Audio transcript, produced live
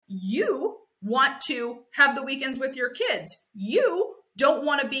You want to have the weekends with your kids. You don't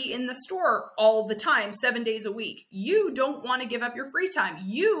want to be in the store all the time, 7 days a week. You don't want to give up your free time.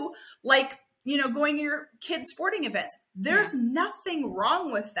 You like, going to your kids' sporting events. There's nothing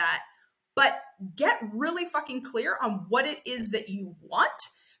wrong with that, but get really fucking clear on what it is that you want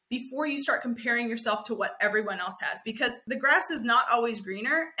before you start comparing yourself to what everyone else has, because the grass is not always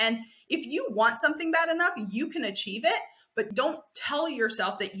greener. And if you want something bad enough, you can achieve it, but don't tell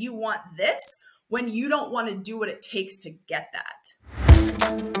yourself that you want this when you don't want to do what it takes to get that.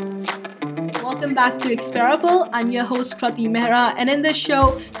 Welcome back to Experable. I'm your host, Krati Mehra, and in this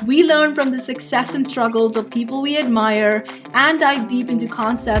show, we learn from the success and struggles of people we admire and dive deep into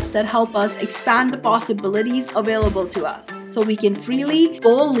concepts that help us expand the possibilities available to us so we can freely,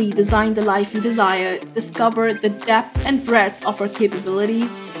 boldly design the life we desire, discover the depth and breadth of our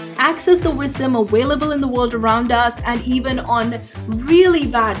capabilities, access the wisdom available in the world around us, and even on really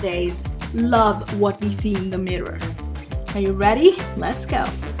bad days, love what we see in the mirror. Are you ready? Let's go.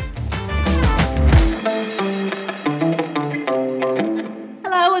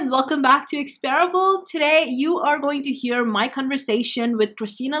 Hello and welcome back to Experable. Today you are going to hear my conversation with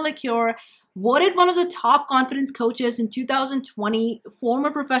Christina Lecuyer, voted one of the top confidence coaches in 2020,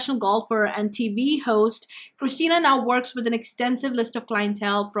 former professional golfer and TV host. Christina now works with an extensive list of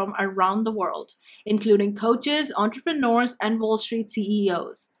clientele from around the world, including coaches, entrepreneurs, and Wall Street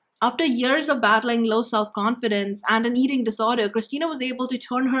CEOs. After years of battling low self-confidence and an eating disorder, Christina was able to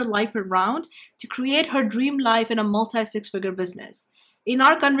turn her life around to create her dream life in a multi-six-figure business. In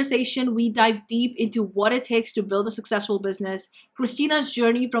our conversation, we dive deep into what it takes to build a successful business, Christina's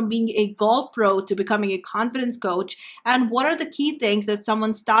journey from being a golf pro to becoming a confidence coach, and what are the key things that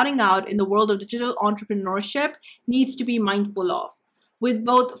someone starting out in the world of digital entrepreneurship needs to be mindful of. With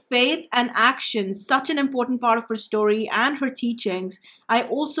both faith and action such an important part of her story and her teachings, I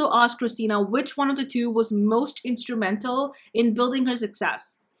also asked Christina which one of the two was most instrumental in building her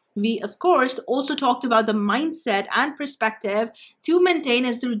success. We, of course, also talked about the mindset and perspective to maintain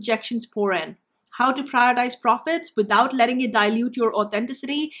as the rejections pour in, how to prioritize profits without letting it dilute your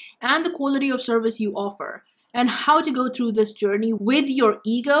authenticity and the quality of service you offer, and how to go through this journey with your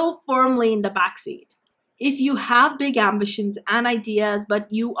ego firmly in the backseat. If you have big ambitions and ideas, but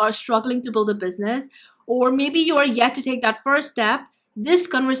you are struggling to build a business, or maybe you are yet to take that first step, this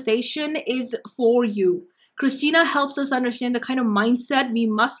conversation is for you. Christina helps us understand the kind of mindset we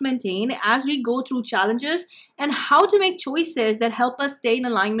must maintain as we go through challenges and how to make choices that help us stay in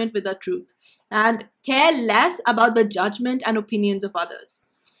alignment with our truth and care less about the judgment and opinions of others.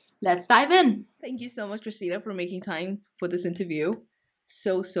 Let's dive in. Thank you so much, Christina, for making time for this interview.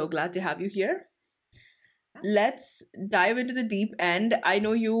 So glad to have you here. Let's dive into the deep end. I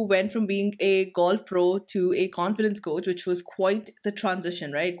know you went from being a golf pro to a confidence coach, which was quite the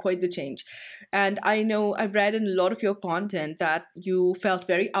transition, right? Quite the change. And I know I've read in a lot of your content that you felt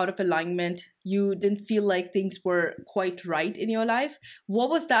very out of alignment. You didn't feel like things were quite right in your life. What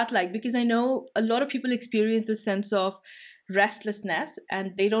was that like? Because I know a lot of people experience this sense of restlessness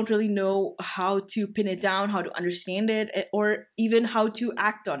and they don't really know how to pin it down, how to understand it, or even how to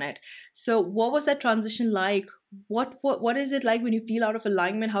act on it. So what was that transition like? What is it like when you feel out of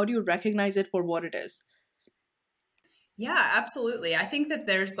alignment? How do you recognize it for what it is? Yeah, absolutely. I think that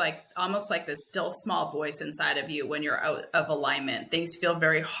there's almost like this still small voice inside of you when you're out of alignment. Things feel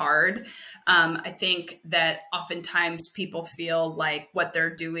very hard. I think that oftentimes people feel like what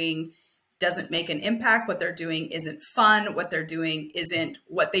they're doing doesn't make an impact. What they're doing isn't fun. What they're doing isn't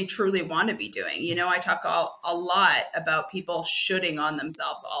what they truly want to be doing. I talk a lot about people shoulding on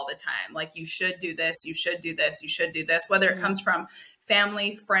themselves all the time. Like, you should do this, you should do this, you should do this, whether it comes from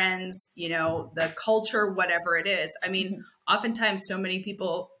family, friends, the culture, whatever it is. I mean, oftentimes so many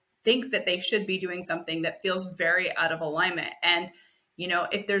people think that they should be doing something that feels very out of alignment. And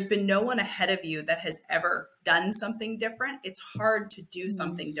if there's been no one ahead of you that has ever done something different, it's hard to do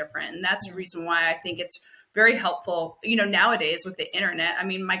something different. And that's the reason why I think it's very helpful, nowadays with the internet. I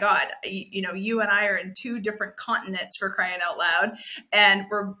mean, my God, you and I are in two different continents, for crying out loud, and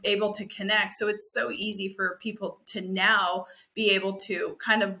we're able to connect. So it's so easy for people to now be able to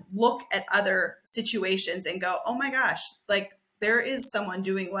kind of look at other situations and go, oh my gosh, like, there is someone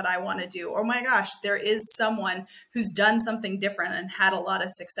doing what I want to do. Or my gosh, there is someone who's done something different and had a lot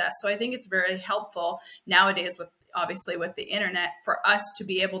of success. So I think it's very helpful nowadays obviously with the internet for us to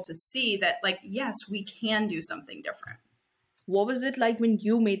be able to see that, like, yes, we can do something different. What was it like when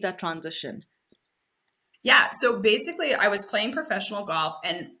you made that transition? Yeah. So basically I was playing professional golf,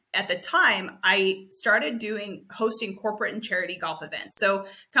 and at the time, I started hosting corporate and charity golf events. So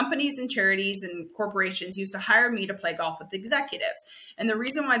companies and charities and corporations used to hire me to play golf with executives. And the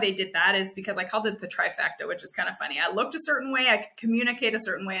reason why they did that is because I called it the trifecta, which is kind of funny. I looked a certain way, I could communicate a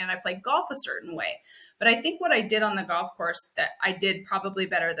certain way, and I played golf a certain way. But I think what I did on the golf course that I did probably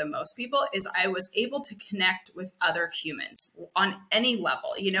better than most people is I was able to connect with other humans on any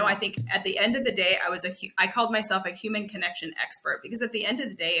level. I think at the end of the day, I called myself a human connection expert, because at the end of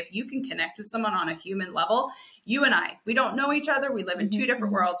the day, if you can connect with someone on a human level, you and we don't know each other. We live in two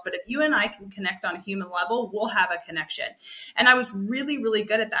different worlds, but if you and I can connect on a human level, we'll have a connection. And I was really, really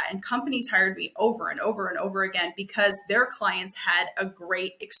good at that. And companies hired me over and over and over again because their clients had a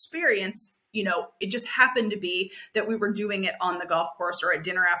great experience. It just happened to be that we were doing it on the golf course or at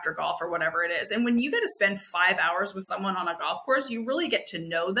dinner after golf or whatever it is. And when you get to spend 5 hours with someone on a golf course, you really get to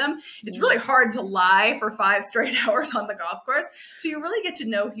know them. It's really hard to lie for 5 straight hours on the golf course. So you really get to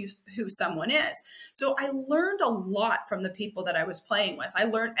know who someone is. So I learned a lot from the people that I was playing with.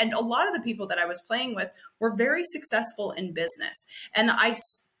 And a lot of the people that I was playing with were very successful in business. And I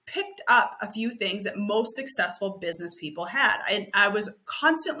picked up a few things that most successful business people had. I was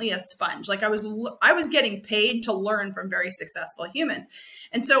constantly a sponge. Like I was getting paid to learn from very successful humans.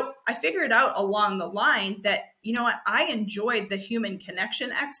 And so I figured out along the line that, I enjoyed the human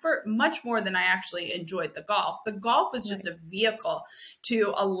connection expert much more than I actually enjoyed the golf. The golf was just a vehicle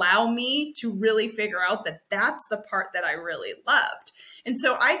to allow me to really figure out that that's the part that I really loved. And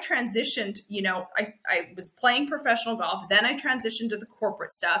so I transitioned, I was playing professional golf. Then I transitioned to the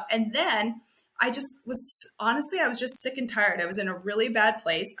corporate stuff. And then I was just sick and tired. I was in a really bad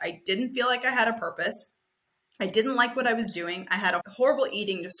place. I didn't feel like I had a purpose. I didn't like what I was doing. I had a horrible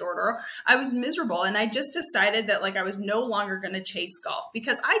eating disorder. I was miserable. And I just decided that I was no longer going to chase golf,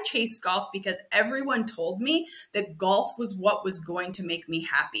 because I chased golf because everyone told me that golf was what was going to make me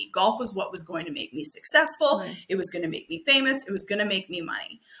happy. Golf was what was going to make me successful. Right. It was going to make me famous. It was going to make me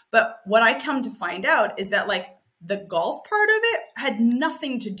money. But what I come to find out is that the golf part of it had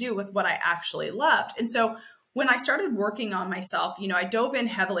nothing to do with what I actually loved. And so when I started working on myself, I dove in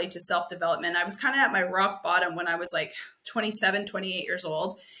heavily to self-development. I was kind of at my rock bottom when I was 27, 28 years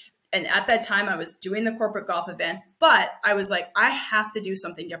old. And at that time, I was doing the corporate golf events, but I was I have to do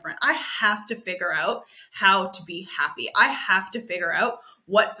something different. I have to figure out how to be happy. I have to figure out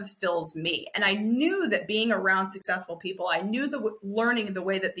what fulfills me. And I knew that being around successful people, I knew learning the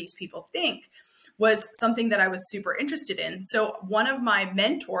way that these people think was something that I was super interested in. So one of my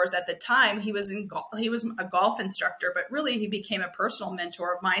mentors at the time, he was a golf instructor, but really he became a personal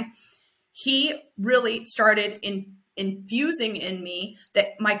mentor of mine. He really started infusing in me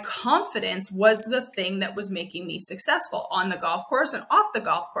that my confidence was the thing that was making me successful on the golf course and off the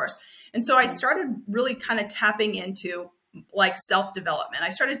golf course. And so I started really kind of tapping into self-development.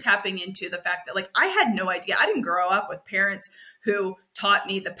 I started tapping into the fact that I had no idea. I didn't grow up with parents who taught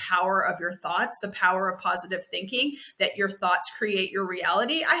me the power of your thoughts, the power of positive thinking, that your thoughts create your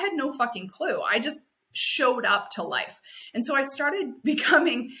reality. I had no fucking clue. I just showed up to life. And so I started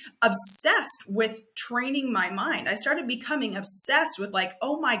becoming obsessed with training my mind. I started becoming obsessed with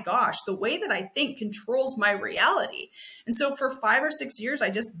oh my gosh, the way that I think controls my reality. And so for 5 or 6 years, I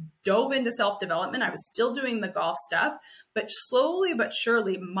just dove into self-development. I was still doing the golf stuff, but slowly but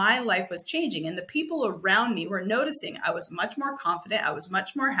surely my life was changing, and the people around me were noticing I was much more confident. I was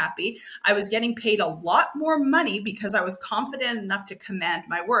much more happy. I was getting paid a lot more money because I was confident enough to command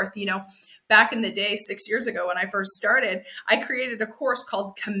my worth. Back in the day, 6 years ago, when I first started, I created a course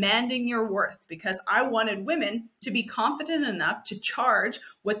called Commanding Your Worth, because I wanted women to be confident enough to charge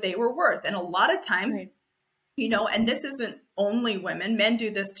what they were worth. And a lot of times, right, and this isn't only women, men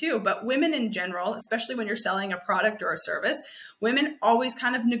do this too, but women in general, especially when you're selling a product or a service, women always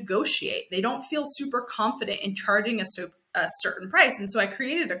kind of negotiate. They don't feel super confident in charging a certain price. And so I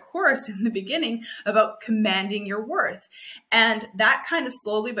created a course in the beginning about commanding your worth. And that kind of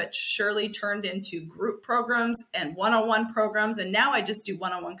slowly but surely turned into group programs and one-on-one programs. And now I just do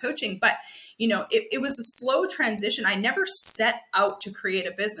one-on-one coaching. But it was a slow transition. I never set out to create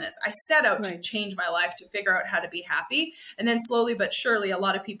a business. I set out to change my life, to figure out how to be happy. And then slowly but surely, a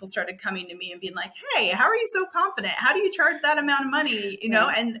lot of people started coming to me and being like, hey, how are you so confident? How do you charge that amount of money?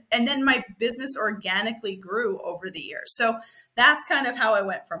 And then my business organically grew over the years. So that's kind of how I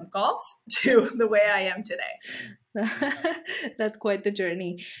went from golf to the way I am today. That's quite the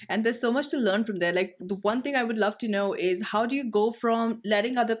journey, and there's so much to learn from there. The one thing I would love to know is, how do you go from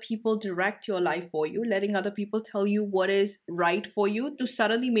letting other people direct your life for you, letting other people tell you what is right for you, to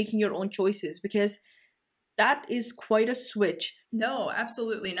suddenly making your own choices? Because that is quite a switch No,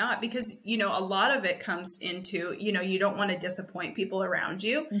 absolutely not. Because, a lot of it comes into, you don't want to disappoint people around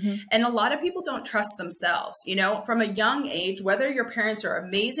you. Mm-hmm. And a lot of people don't trust themselves, from a young age, whether your parents are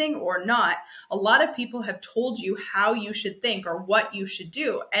amazing or not, a lot of people have told you how you should think or what you should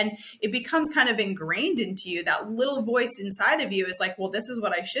do. And it becomes kind of ingrained into you. That little voice inside of you is like, well, this is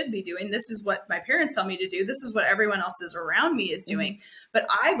what I should be doing. This is what my parents tell me to do. This is what everyone else is around me is Mm-hmm. doing. But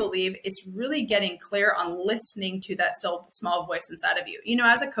I believe it's really getting clear on listening to that still small voice inside of you.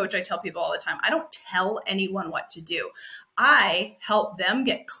 As a coach, I tell people all the time, I don't tell anyone what to do. I help them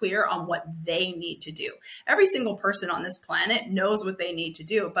get clear on what they need to do. Every single person on this planet knows what they need to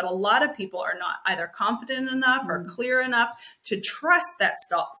do, but a lot of people are not either confident enough or Mm. clear enough to trust that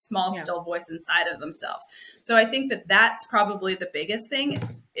small, Yeah. still voice inside of themselves. So I think that that's probably the biggest thing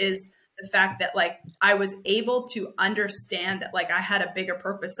is the fact that like I was able to understand that like I had a bigger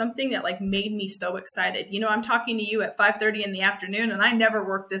purpose, something that like made me so excited. I'm talking to you at 5:30 in the afternoon and I never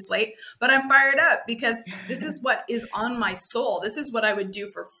work this late, but I'm fired up because this is what is on my soul. This is what I would do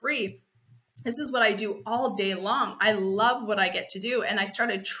for free. This is what I do all day long. I love what I get to do. And I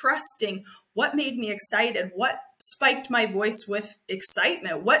started trusting what made me excited, what spiked my voice with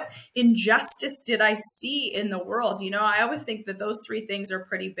excitement, what injustice did I see in the world. I always think that those three things are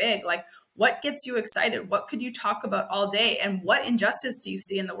pretty big. Like, what gets you excited? What could you talk about all day? And what injustice do you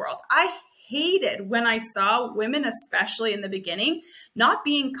see in the world? I hated when I saw women, especially in the beginning, not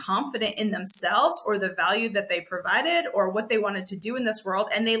being confident in themselves or the value that they provided or what they wanted to do in this world.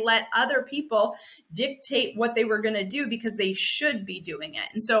 And they let other people dictate what they were going to do because they should be doing it.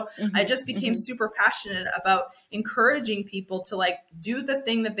 And so I Mm-hmm. just became Mm-hmm. super passionate about encouraging people to like do the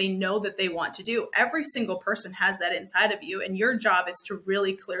thing that they know that they want to do. Every single person has that inside of you. And your job is to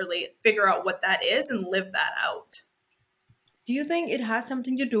really clearly figure out what that is and live that out. Do you think it has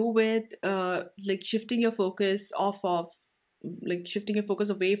something to do with like shifting your focus off of like shifting your focus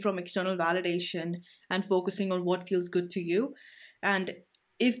away from external validation and focusing on what feels good to you? And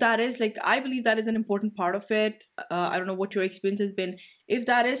if that is like, I believe that is an important part of it. I don't know what your experience has been. If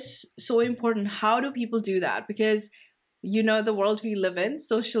that is so important, how do people do that? Because the world we live in,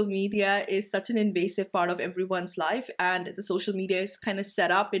 social media is such an invasive part of everyone's life, and the social media is kind of set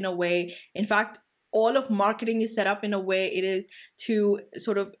up in a way, in fact, all of marketing is set up in a way it is to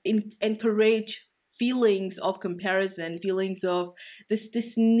sort of encourage feelings of comparison, feelings of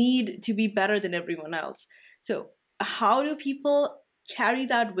this need to be better than everyone else. So how do people carry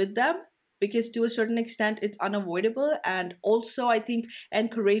that with them? Because to a certain extent it's unavoidable, and also I think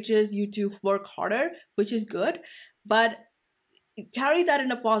encourages you to work harder, which is good, but carry that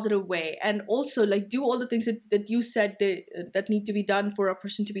in a positive way, and also like do all the things that you said that need to be done for a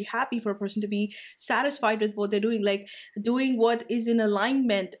person to be happy, for a person to be satisfied with what they're doing, like doing what is in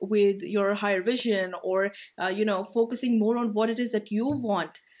alignment with your higher vision, or focusing more on what it is that you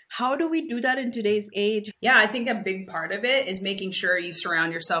want. How do we do that in today's age? Yeah, I think a big part of it is making sure you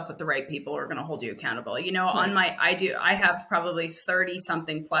surround yourself with the right people who are going to hold you accountable. On Right. I have probably 30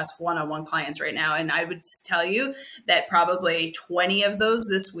 something plus one-on-one clients right now. And I would tell you that probably 20 of those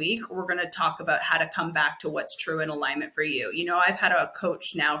this week, we're going to talk about how to come back to what's true in alignment for you. I've had a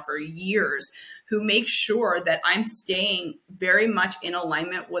coach now for years who makes sure that I'm staying very much in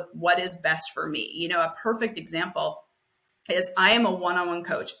alignment with what is best for me. A perfect example is I am a one-on-one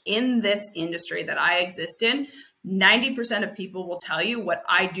coach in this industry that I exist in. 90% of people will tell you what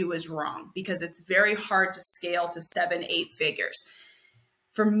I do is wrong because it's very hard to scale to 7, 8 figures.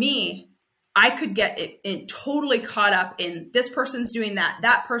 For me, I could get it totally caught up in this person's doing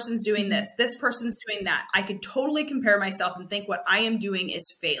that person's doing Mm-hmm. this person's doing that. I could totally compare myself and think what I am doing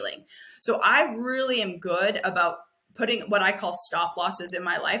is failing. So I really am good about putting what I call stop losses in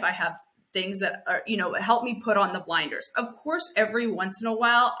my life. I have things that are, help me put on the blinders. Of course, every once in a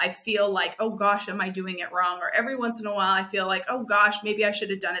while, I feel like, oh gosh, am I doing it wrong? Or every once in a while, I feel like, oh gosh, maybe I should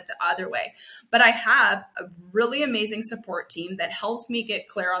have done it the other way. But I have a really amazing support team that helps me get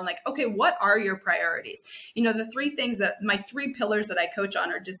clear on like, okay, what are your priorities? The three things that my three pillars that I coach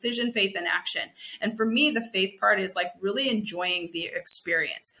on are decision, faith, and action. And for me, the faith part is like really enjoying the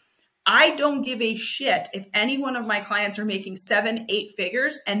experience. I don't give a shit if any one of my clients are making 7, 8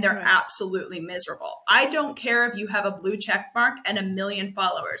 figures and they're Right. absolutely miserable. I don't care if you have a blue check mark and a million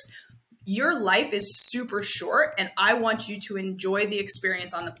followers. Your life is super short and I want you to enjoy the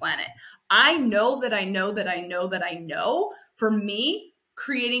experience on the planet. I know that I know that I know that I know. For me,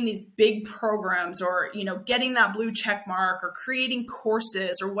 creating these big programs or getting that blue check mark or creating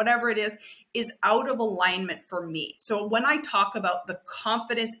courses or whatever it is out of alignment for me. So when I talk about the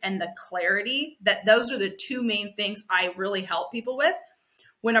confidence and the clarity, that those are the two main things I really help people with.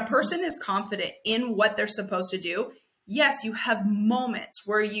 When a person is confident in what they're supposed to do, yes, you have moments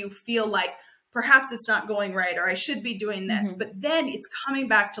where you feel like perhaps it's not going right, or I should be doing this. Mm-hmm. But then it's coming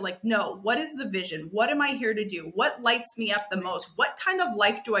back to like, no, what is the vision? What am I here to do? What lights me up the Right. most? What kind of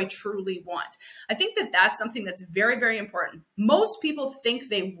life do I truly want? I think that that's something that's very, very important. Most people think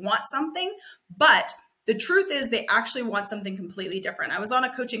they want something, but the truth is they actually want something completely different. I was on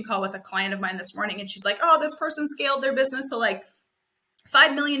a coaching call with a client of mine this morning, and she's like, oh, this person scaled their business to like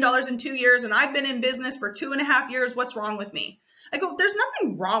 $5 million in 2 years, and I've been in business for 2.5 years. What's wrong with me? I go, there's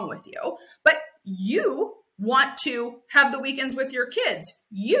nothing wrong with you, but you want to have the weekends with your kids.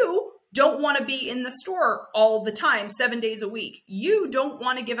 You don't want to be in the store all the time, 7 days a week. You don't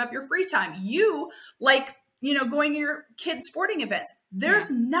want to give up your free time. You like, going to your kids' sporting events. Yeah.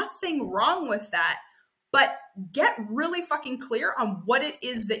 There's nothing wrong with that, but get really fucking clear on what it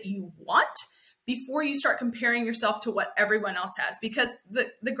is that you want before you start comparing yourself to what everyone else has, because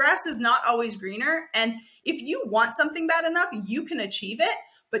the grass is not always greener. And if you want something bad enough, you can achieve it,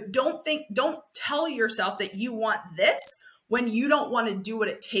 but don't tell yourself that you want this when you don't want to do what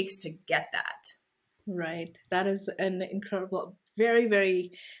it takes to get that. Right. That is an incredible, very,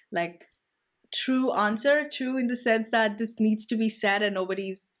 very like true answer. True in the sense that this needs to be said and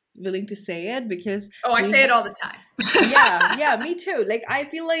nobody's willing to say it because Oh, I say it all the time. yeah, me too. Like I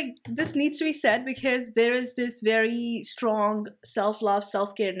feel like this needs to be said because there is this very strong self-love,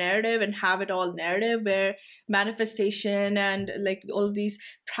 self-care narrative and have it all narrative where manifestation and like all of these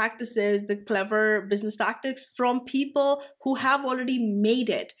practices, the clever business tactics from people who have already made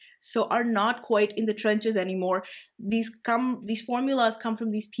it, so are not quite in the trenches anymore. These formulas come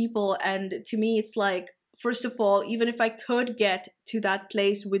from these people, and to me it's like, first of all, even if I could get to that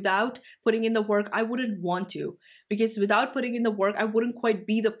place without putting in the work, I wouldn't want to, because without putting in the work, I wouldn't quite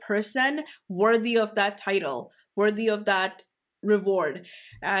be the person worthy of that title, worthy of that reward.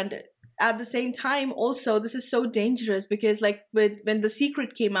 And at the same time, also, this is so dangerous because like when The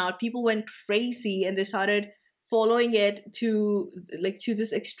Secret came out, people went crazy and they started following it to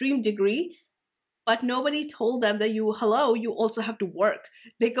this extreme degree, but nobody told them that you also have to work.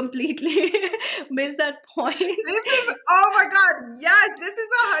 They completely missed that point. This is, oh my God, yes, this is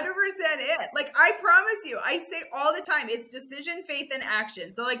 100% it. Like, I promise you, I say all the time, it's decision, faith, and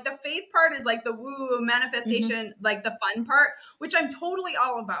action. So, like, the faith part is like the woo manifestation, like the fun part, which I'm totally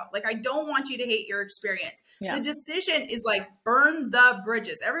all about. Like, I don't want you to hate your experience. Yeah. The decision is like burn the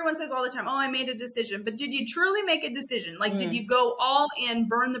bridges. Everyone says all the time, oh, I made a decision. But did you truly make a decision? Like, did you go all in,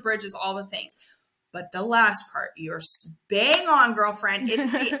 burn the bridges, all the things? But the last part, you're bang on, girlfriend.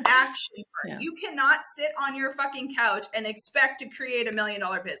 It's the action part. Yeah. You cannot sit on your fucking couch and expect to create $1 million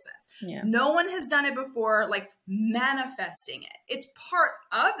business. Yeah. No one has done it before, like manifesting it. It's part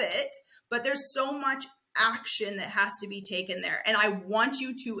of it, but there's so much action that has to be taken there. And I want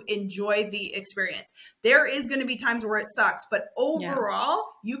you to enjoy the experience. There is going to be times where it sucks, but overall,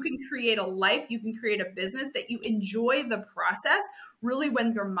 you can create a life, you can create a business that you enjoy the process really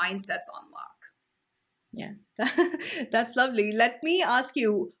when your mindset's on lock. Yeah, that's lovely. Let me ask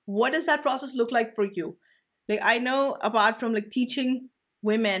you, what does that process look like for you? Like, I know apart from like teaching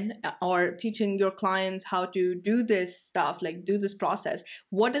women or teaching your clients how to do this stuff, like do this process,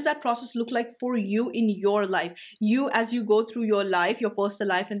 what does that process look like for you in your life? You, as you go through your life, your personal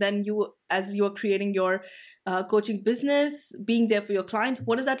life, and then you, as you're creating your coaching business, being there for your clients,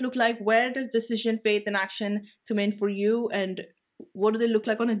 what does that look like? Where does decision, faith, and action come in for you? And what do they look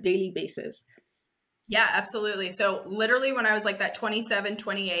like on a daily basis? Yeah, absolutely. So literally when I was like that 27,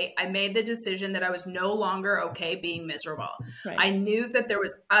 28, I made the decision that I was no longer okay being miserable. Right. I knew that there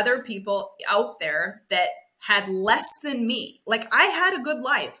was other people out there that had less than me. Like I had a good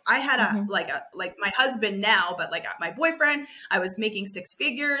life. I had like my husband now, but like my boyfriend, I was making 6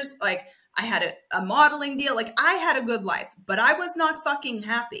 figures. Like I had a modeling deal. Like I had a good life, but I was not fucking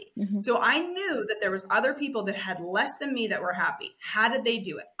happy. So I knew that there was other people that had less than me that were happy. How did they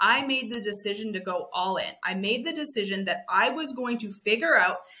do it? I made the decision to go all in. I made the decision that I was going to figure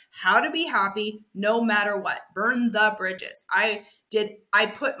out how to be happy no matter what. Burn the bridges. I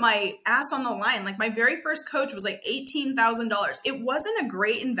put my ass on the line. Like my very first coach was like $18,000. It wasn't a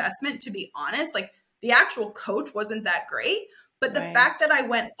great investment, to be honest. Like the actual coach wasn't that great. But the fact that I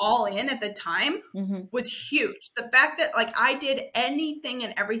went all in at the time was huge. The fact that like I did anything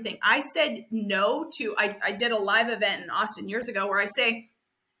and everything. I said no to, I did a live event in Austin years ago where I say,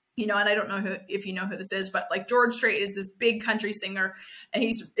 and I don't know if you know who this is, but like George Strait is this big country singer and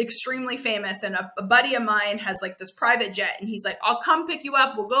he's extremely famous. And a buddy of mine has like this private jet and he's like, I'll come pick you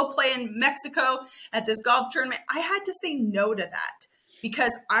up. We'll go play in Mexico at this golf tournament. I had to say no to that,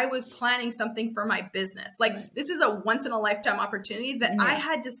 because I was planning something for my business. Like this is a once in a lifetime opportunity that I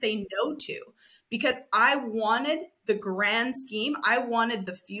had to say no to, because I wanted the grand scheme, I wanted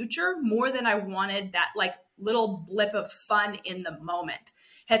the future more than I wanted that like little blip of fun in the moment.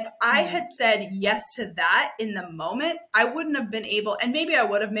 If I had said yes to that in the moment, I wouldn't have been able, and maybe I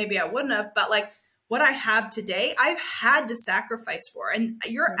would have, maybe I wouldn't have, but like what I have today, I've had to sacrifice for. And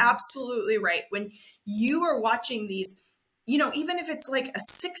you're absolutely right. When you are watching these, even if it's like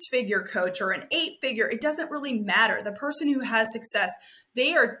a 6-figure coach or an 8-figure, it doesn't really matter. The person who has success,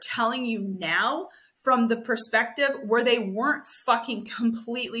 they are telling you now from the perspective where they weren't fucking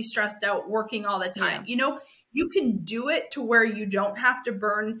completely stressed out working all the time. You can do it to where you don't have to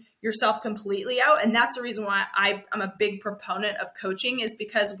burn yourself completely out. And that's the reason why I'm a big proponent of coaching, is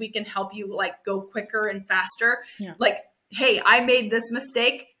because we can help you like go quicker and faster. Like, hey, I made this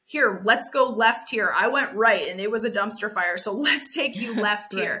mistake. Here, let's go left here. I went right and it was a dumpster fire. So let's take you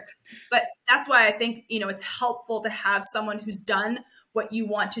left here. But that's why I think, it's helpful to have someone who's done what you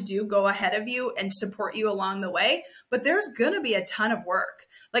want to do go ahead of you and support you along the way. But there's going to be a ton of work.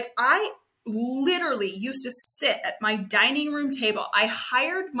 Like I literally used to sit at my dining room table. I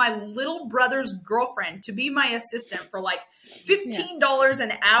hired my little brother's girlfriend to be my assistant for like $15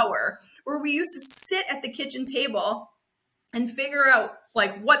 an hour, where we used to sit at the kitchen table and figure out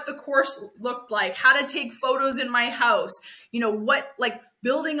like what the course looked like, how to take photos in my house, what, like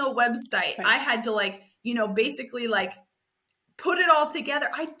building a website. I had to like, basically like put it all together.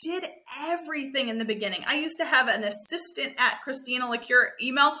 I did everything in the beginning. I used to have an assistant at Christina Lecuyer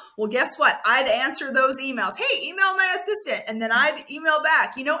email. Well, guess what? I'd answer those emails. Hey, email my assistant. And then I'd email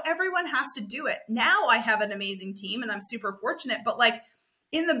back. Everyone has to do it. Now I have an amazing team and I'm super fortunate, but like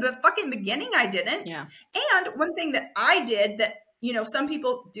in the fucking beginning, I didn't. And one thing that I did that, some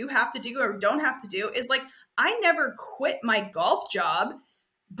people do have to do or don't have to do is like, I never quit my golf job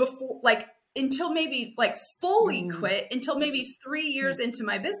before, like, until maybe like fully quit until maybe 3 years into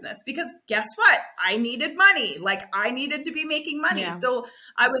my business, because guess what? I needed money. Like I needed to be making money. So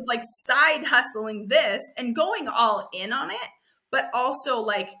I was like side hustling this and going all in on it, but also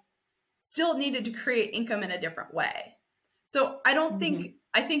like still needed to create income in a different way. So I don't think,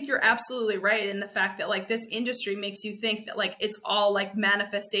 I think you're absolutely right in the fact that like this industry makes you think that like it's all like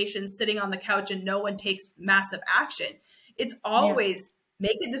manifestation sitting on the couch and no one takes massive action. It's always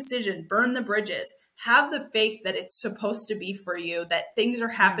make a decision, burn the bridges, have the faith that it's supposed to be for you, that things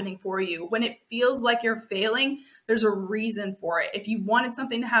are happening for you. When it feels like you're failing, there's a reason for it. If you wanted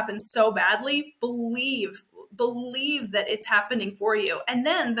something to happen so badly, believe that it's happening for you. And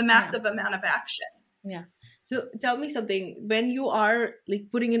then the massive amount of action. So tell me something, when you are like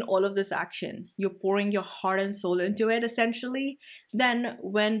putting in all of this action, you're pouring your heart and soul into it essentially, then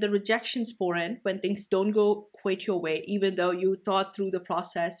when the rejections pour in, when things don't go quite your way, even though you thought through the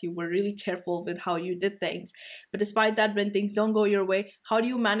process, you were really careful with how you did things, but despite that, when things don't go your way, how do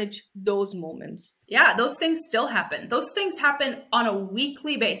you manage those moments? Yeah, those things still happen. Those things happen on a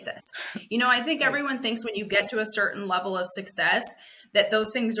weekly basis. I think everyone thinks when you get to a certain level of success that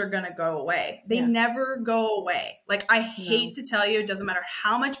those things are going to go away. They never go away. Like I hate to tell you, it doesn't matter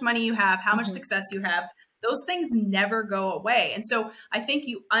how much money you have, how much success you have, those things never go away. And so I think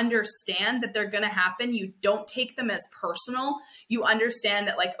you understand that they're going to happen. You don't take them as personal. You understand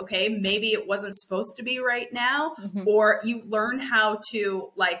that like, okay, maybe it wasn't supposed to be right now, or you learn how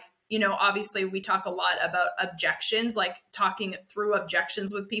to like, obviously we talk a lot about objections, like talking through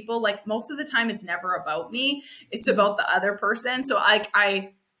objections with people. Like most of the time it's never about me. It's about the other person. So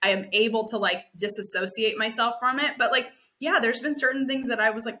I am able to like disassociate myself from it. But like, yeah, there's been certain things that I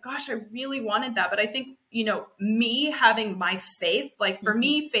was like, gosh, I really wanted that. But I think, me having my faith, like for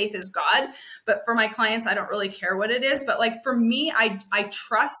me, faith is God, but for my clients, I don't really care what it is. But like for me, I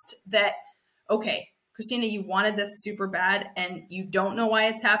trust that, okay, Christina, you wanted this super bad and you don't know why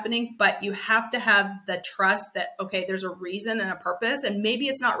it's happening, but you have to have the trust that, okay, there's a reason and a purpose, and maybe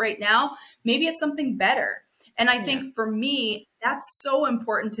it's not right now. Maybe it's something better. And I think for me, that's so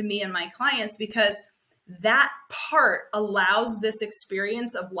important to me and my clients, because that part allows this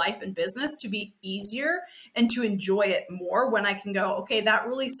experience of life and business to be easier and to enjoy it more when I can go, okay, that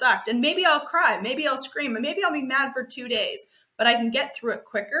really sucked. And maybe I'll cry, maybe I'll scream, and maybe I'll be mad for 2 days. But I can get through it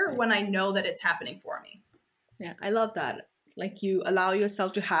quicker when I know that it's happening for me. Yeah, I love that. Like you allow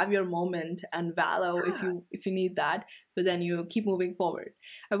yourself to have your moment and wallow if you need that, but then you keep moving forward.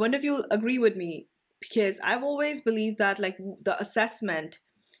 I wonder if you'll agree with me, because I've always believed that like the assessment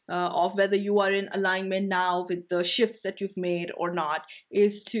of whether you are in alignment now with the shifts that you've made or not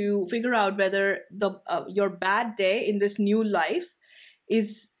is to figure out whether the your bad day in this new life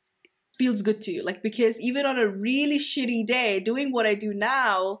feels good to you. Like, because even on a really shitty day, doing what I do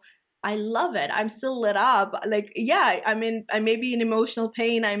now I love it. I'm still lit up. Like, yeah, I mean, I may be in emotional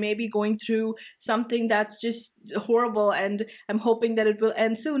pain. I may be going through something that's just horrible, and I'm hoping that it will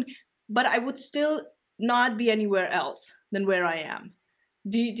end soon. But I would still not be anywhere else than where I am.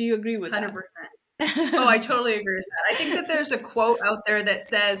 Do you agree with that? 100%. Oh, I totally agree with that. I think that there's a quote out there that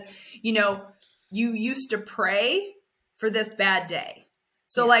says, you know, you used to pray for this bad day.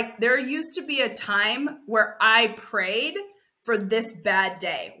 So, Yeah. like, there used to be a time where I prayed for this bad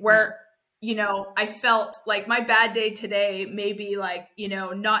day, where, you know, I felt like my bad day today may be like, you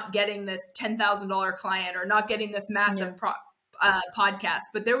know, not getting this $10,000 client or not getting this massive podcast.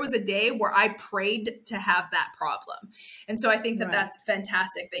 But there was a day where I prayed to have that problem. And so I think that Right. that's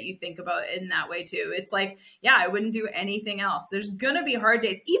fantastic that you think about it in that way too. It's like, yeah, I wouldn't do anything else. There's going to be hard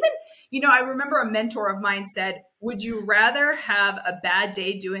days. Even, you know, I remember a mentor of mine said, would you rather have a bad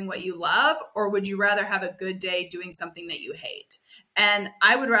day doing what you love, or would you rather have a good day doing something that you hate? And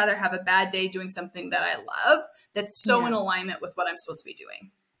I would rather have a bad day doing something that I love that's so in alignment with what I'm supposed to be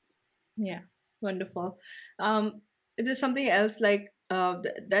doing. Yeah, wonderful. There's something else like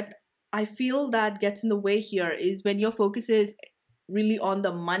that I feel that gets in the way here is when your focus is really on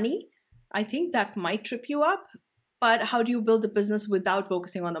the money. I think that might trip you up. But how do you build a business without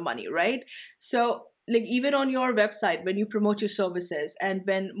focusing on the money, right? So, like, even on your website, when you promote your services, and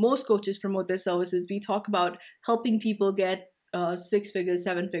when most coaches promote their services, we talk about helping people get 6-figure,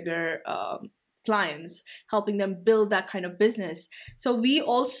 7-figure clients, helping them build that kind of business. So we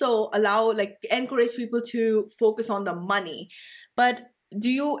also encourage people to focus on the money. But do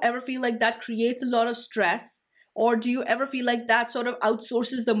you ever feel like that creates a lot of stress? Or do you ever feel like that sort of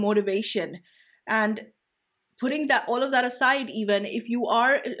outsources the motivation? And putting that all of that aside, even if you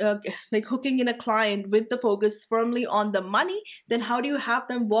are like hooking in a client with the focus firmly on the money, then how do you have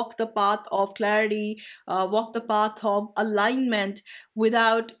them walk the path of clarity, walk the path of alignment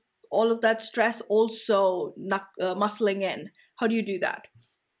without all of that stress also muscling in? How do you do that?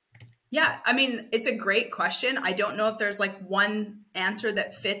 Yeah, I mean, it's a great question. I don't know if there's like one answer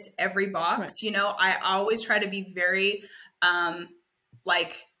that fits every box. Right. You know, I always try to be very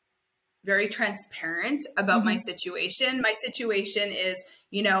like very transparent about my situation. My situation is,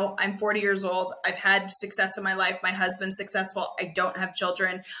 you know, I'm 40 years old. I've had success in my life. My husband's successful. I don't have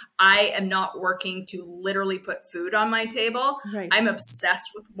children. I am not working to literally put food on my table. Right. I'm obsessed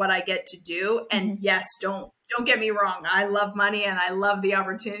with what I get to do. And yes, don't get me wrong. I love money and I love the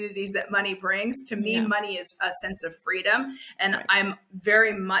opportunities that money brings. To me, money is a sense of freedom. And I'm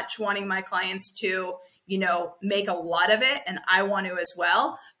very much wanting my clients to, you know, make a lot of it. And I want to as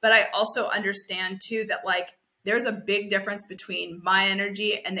well. But I also understand too that like there's a big difference between my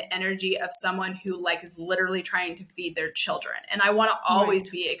energy and the energy of someone who like is literally trying to feed their children. And I want to always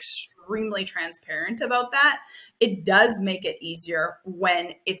be extremely transparent about that. It does make it easier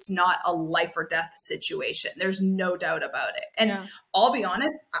when it's not a life or death situation. There's no doubt about it. And I'll be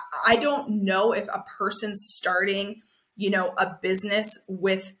honest, I don't know if a person's starting, you know, a business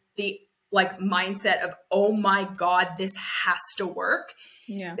with the like mindset of, oh my God, this has to work.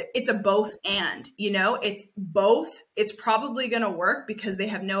 Yeah. It's a both and, you know, it's both. It's probably going to work because they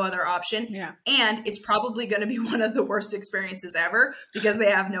have no other option. Yeah. And it's probably going to be one of the worst experiences ever because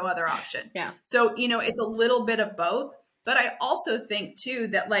they have no other option. Yeah. So, you know, it's a little bit of both. But I also think too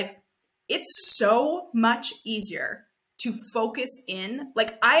that like it's so much easier to focus in.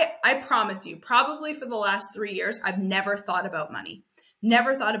 Like I promise you, probably for the last 3 years, I've never thought about money.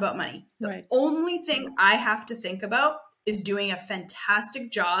 Never thought about money. The only thing I have to think about is doing a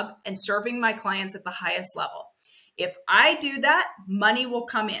fantastic job and serving my clients at the highest level. If I do that, money will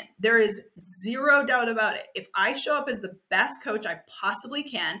come in. There is zero doubt about it. If I show up as the best coach I possibly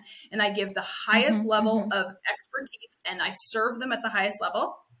can and I give the highest level of expertise and I serve them at the highest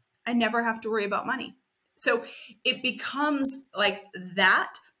level, I never have to worry about money. So it becomes like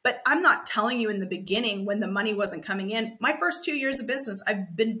that. But I'm not telling you in the beginning when the money wasn't coming in. My first 2 years of business,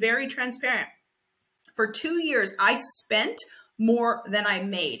 I've been very transparent. For 2 years, I spent more than I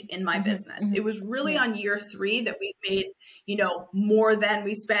made in my business. It was really on year 3 that we made, you know, more than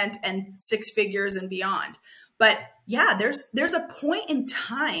we spent and 6 figures and beyond. But yeah, there's a point in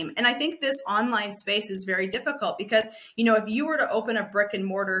time. And I think this online space is very difficult because, you know, if you were to open a brick and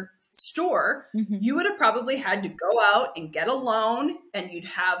mortar store, you would have probably had to go out and get a loan and you'd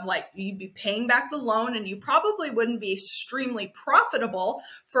be paying back the loan and you probably wouldn't be extremely profitable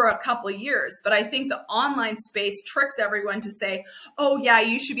for a couple of years. But I think the online space tricks everyone to say, oh yeah,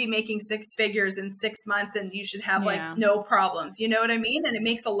 you should be making 6 figures in 6 months and you should have like no problems. You know what I mean? And it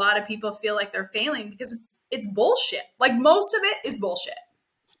makes a lot of people feel like they're failing because it's bullshit. Like most of it is bullshit.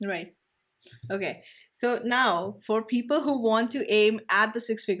 Right. Okay. So now for people who want to aim at the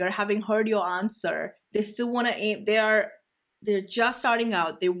six figure, having heard your answer, they still want to aim, they're just starting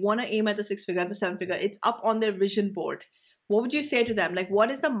out. They want to aim at the six figure, at the seven figure. It's up on their vision board. What would you say to them? Like,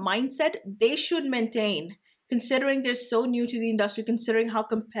 what is the mindset they should maintain, considering they're so new to the industry, considering how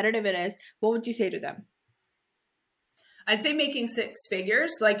competitive it is? What would you say to them? I'd say making six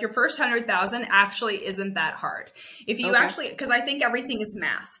figures, like your first 100,000 actually isn't that hard. If you Okay. actually, because I think everything is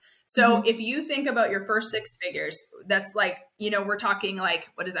math. So Mm-hmm. if you think about your first six figures, that's like, we're talking like,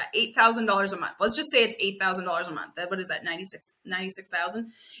 what is that? $8,000 a month. Let's just say it's $8,000 a month. What is that?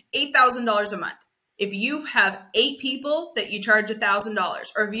 96,000, $8,000 a month. If you have 8 people that you charge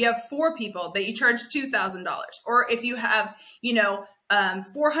 $1,000, or if you have 4 people that you charge $2,000, or if you have,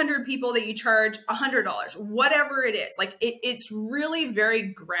 400 people that you charge $100, whatever it is, like it's really very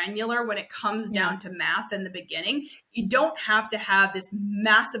granular when it comes Yeah. down to math in the beginning. You don't have to have this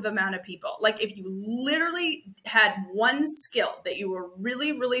massive amount of people. Like if you literally had one skill that you were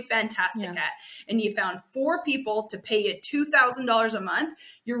really, really fantastic Yeah. at, and you found 4 people to pay you $2,000 a month,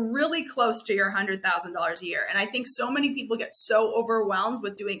 you're really close to your $100,000 a year. And I think so many people get so overwhelmed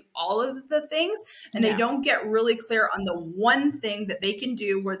with doing all of the things, and they Yeah. don't get really clear on the one thing that they can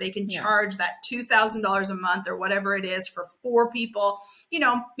do where they can Yeah. charge that $2,000 a month or whatever it is for 4 people.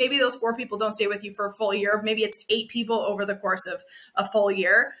 Maybe those 4 people don't stay with you for a full year. Maybe it's 8 people over the course of a full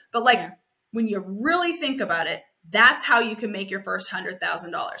year. But like Yeah. when you really think about it, that's how you can make your first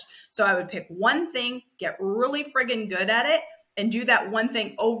 $100,000. So I would pick one thing, get really friggin' good at it, and do that one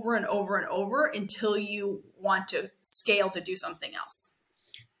thing over and over and over until you want to scale to do something else.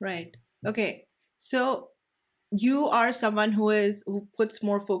 Right. Okay. So you are someone who puts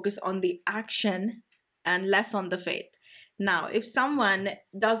more focus on the action and less on the faith. Now, if someone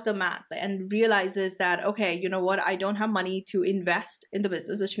does the math and realizes that, okay, you know what, I don't have money to invest in the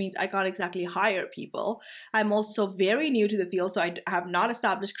business, which means I can't exactly hire people. I'm also very new to the field, so I have not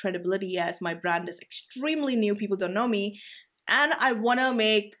established credibility as my brand is extremely new. People don't know me. And I want to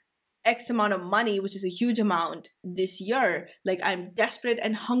make X amount of money, which is a huge amount this year. Like I'm desperate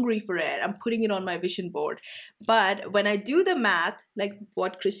and hungry for it. I'm putting it on my vision board. But when I do the math, like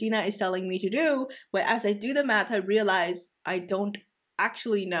what Christina is telling me to do, but as I do the math, I realize I don't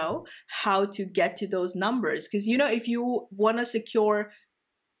actually know how to get to those numbers. Because, if you want to secure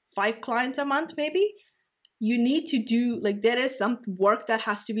 5 clients a month, maybe you need to do like there is some work that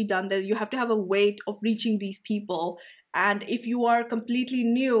has to be done, that you have to have a way of reaching these people. And if you are completely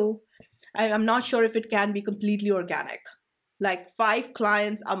new, I'm not sure if it can be completely organic. Like 5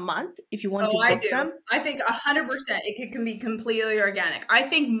 clients a month, if you want to Oh, I book do. them. I think 100% can be completely organic. I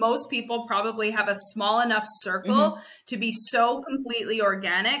think most people probably have a small enough circle Hmm. to be so completely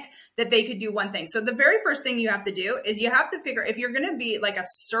organic that they could do one thing. So the very first thing you have to do is you have to figure, if you're going to be like a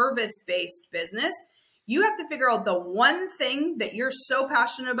service-based business, you have to figure out the one thing that you're so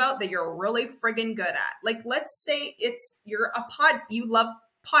passionate about that you're really friggin' good at. Like, let's say you love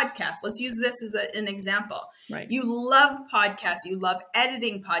podcasts. Let's use this as an example. Right. You love podcasts. You love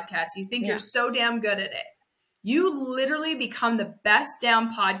editing podcasts. You think you're Yeah. so damn good at it. You literally become the best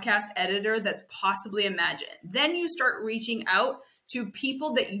damn podcast editor that's possibly imagined. Then you start reaching out to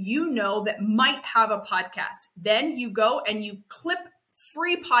people that you know that might have a podcast. Then you go and you clip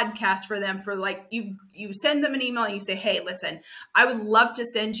free podcasts for them, for like you send them an email and you say, hey, listen, I would love to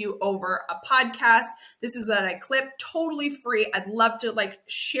send you over a podcast. This is what I clip, totally free. I'd love to like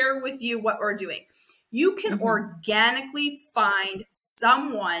share with you what we're doing. You can Hmm. organically find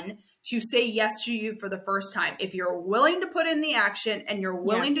someone to say yes to you for the first time if you're willing to put in the action and you're Yeah.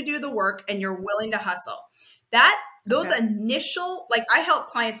 willing to do the work and you're willing to hustle. Those Okay. initial, like I help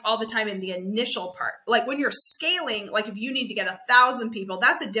clients all the time in the initial part. Like when you're scaling, like if you need to get 1,000 people,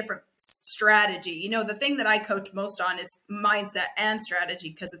 that's a different strategy. The thing that I coach most on is mindset and strategy,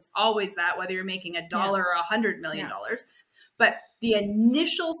 because it's always that, whether you're making a Yeah. dollar or $100 million. Yeah. But the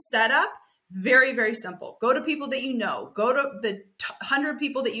initial setup, very, very simple. Go to people that you know, go to the 100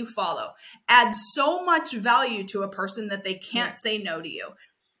 people that you follow, add so much value to a person that they Yeah. can't say no to you.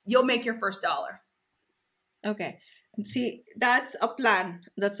 You'll make your first dollar. Okay. See, that's a plan.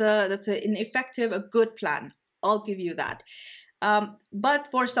 That's an effective, a good plan. I'll give you that. But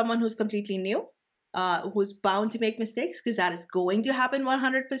for someone who's completely new, who's bound to make mistakes, because that is going to happen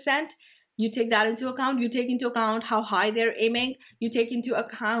 100%, you take that into account. You take into account how high they're aiming. You take into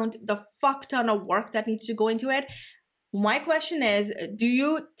account the fuck ton of work that needs to go into it. My question is, do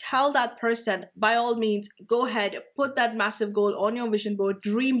you tell that person, by all means, go ahead, put that massive goal on your vision board,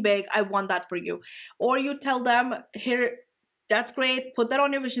 dream big, I want that for you? Or you tell them, here, that's great, put that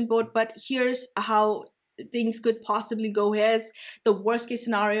on your vision board, but here's how things could possibly go. Here's the worst case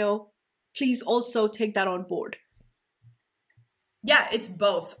scenario. please also take that on board. Yeah, it's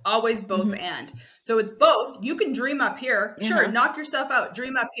both. Always both Mm-hmm. and. So it's both. You can dream up here. Sure, Uh-huh. knock yourself out.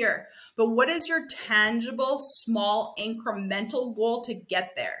 Dream up here. But what is your tangible, small, incremental goal to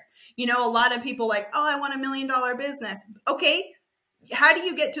get there? You know, a lot of people like, oh, I want $1 million business. Okay, how do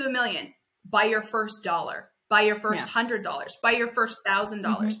you get to 1 million? Buy your first dollar. Buy your first Yeah. $100. Buy your first $1,000.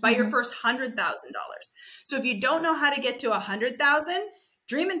 Mm-hmm. Buy your Mm-hmm. first $100,000. So if you don't know how to get to 100,000,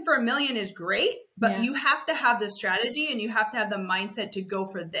 dreaming for 1 million is great, but Yeah. you have to have the strategy and you have to have the mindset to go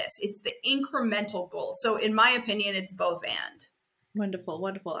for this. It's the incremental goal. So in my opinion, it's both and. Wonderful,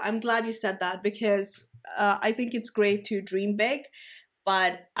 wonderful. I'm glad you said that because I think it's great to dream big,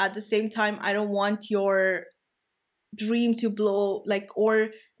 but at the same time, I don't want your dream to blow like, or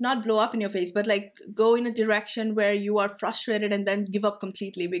not blow up in your face, but like go in a direction where you are frustrated and then give up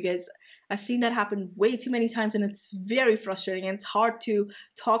completely, because I've seen that happen way too many times and it's very frustrating and it's hard to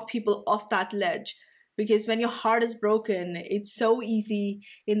talk people off that ledge, because when your heart is broken, it's so easy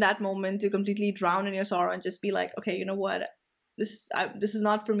in that moment to completely drown in your sorrow and just be like, okay, you know what, this is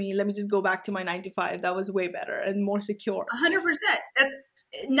not for me, let me just go back to my 9 to 5, that was way better and more secure. 100%. That's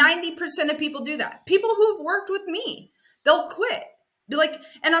 90% of people do that. People who've worked with me, they'll quit. Like,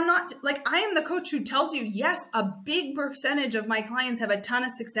 and I'm not like, I am the coach who tells you, yes, a big percentage of my clients have a ton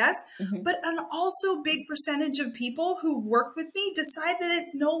of success, Mm-hmm. but an also big percentage of people who've worked with me decide that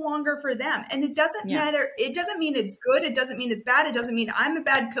it's no longer for them. And it doesn't Yeah. matter. It doesn't mean it's good. It doesn't mean it's bad. It doesn't mean I'm a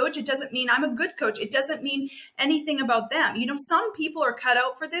bad coach. It doesn't mean I'm a good coach. It doesn't mean anything about them. You know, some people are cut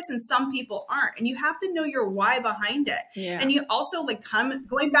out for this and some people aren't. And you have to know your why behind it. Yeah. And you also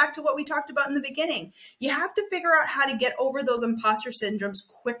going back to what we talked about in the beginning, you have to figure out how to get over those imposter syndromes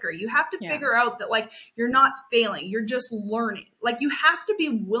quicker. You have to Yeah. figure out that like you're not failing, you're just learning. Like you have to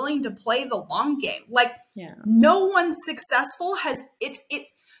be willing to play the long game. Like Yeah. no one successful has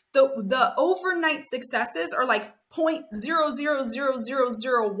the overnight successes are like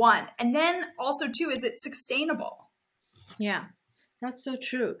 0.000001. And then also too, is it sustainable? Yeah, that's so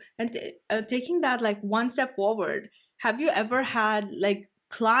true. And taking that like one step forward, have you ever had like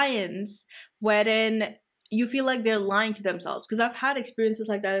clients wherein you feel like they're lying to themselves? Because I've had experiences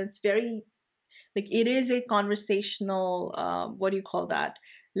like that. And it's very like it is a conversational what do you call that,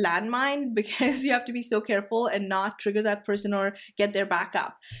 landmine, because you have to be so careful and not trigger that person or get their back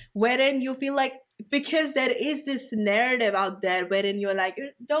up, wherein you feel like, because there is this narrative out there wherein you're like,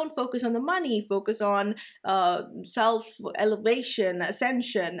 don't focus on the money, focus on self elevation,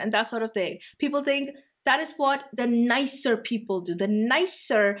 ascension, and that sort of thing. People think that is what the nicer people do. The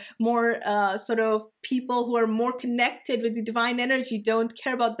nicer, more sort of people who are more connected with the divine energy don't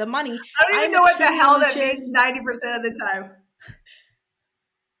care about the money. I don't even I'm know what the extremely hell that religious. means 90% of the time.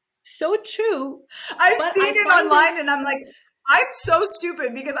 So true. I've But seen I it find online this, and I'm like, I'm so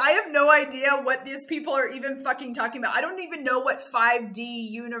stupid because I have no idea what these people are even fucking talking about. I don't even know what 5D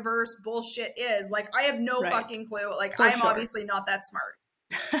universe bullshit is. Like, I have no right, fucking clue. Like, for I am sure. obviously not that smart.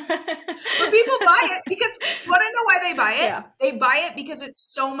 But people buy it because you want to know why they buy it? Yeah. They buy it because it's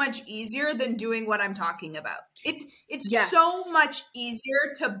so much easier than doing what I'm talking about. It's Yes. so much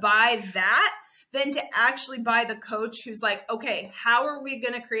easier to buy that than to actually buy the coach who's like, okay, how are we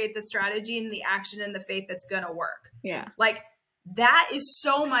going to create the strategy and the action and the faith that's going to work? Yeah. Like that is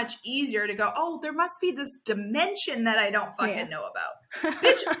so much easier to go, oh, there must be this dimension that I don't fucking know about.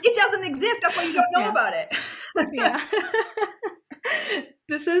 Bitch, it doesn't exist. That's why you don't know about it. Yeah.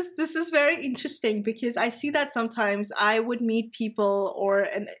 This is very interesting because I see that sometimes I would meet people, or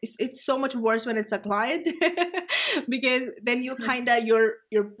and it's so much worse when it's a client because then you kind of you're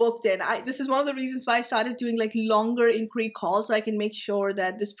booked in. This is one of the reasons why I started doing like longer inquiry calls, so I can make sure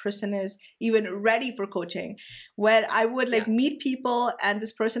that this person is even ready for coaching, where I would like meet people and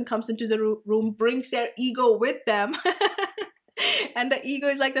this person comes into the room, brings their ego with them. And the ego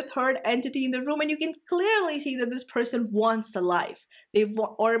is like the third entity in the room, and you can clearly see that this person wants the life.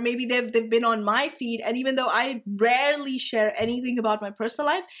 Or maybe they've been on my feed, and even though I rarely share anything about my personal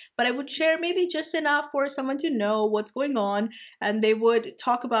life, but I would share maybe just enough for someone to know what's going on, and they would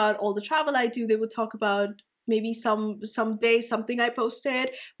talk about all the travel I do. They would talk about maybe someday something I posted,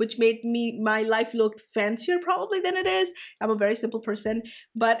 which made my life look fancier probably than it is. I'm a very simple person,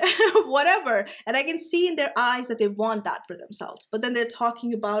 but whatever. And I can see in their eyes that they want that for themselves. But then they're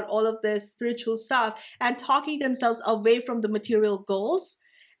talking about all of this spiritual stuff and talking themselves away from the material goals.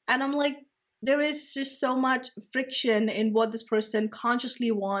 And I'm like, there is just so much friction in what this person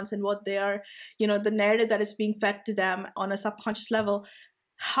consciously wants and what they are, the narrative that is being fed to them on a subconscious level.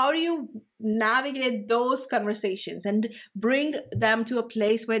 how do you navigate those conversations and bring them to a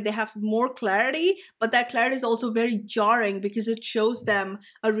place where they have more clarity, but that clarity is also very jarring because it shows them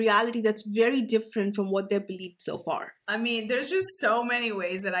a reality that's very different from what they've believed so far? I mean, there's just so many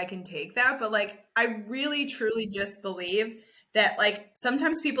ways that I can take that, but like, I really truly just believe that like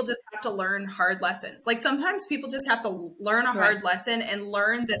sometimes people just have to learn hard lessons. Like sometimes people just have to learn a Right. hard lesson and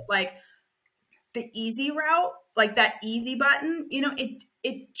learn that like the easy route, like that easy button,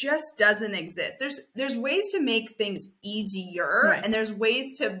 it just doesn't exist. There's ways to make things easier Right. and there's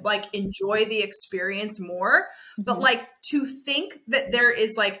ways to like enjoy the experience more. But Mhm. like to think that there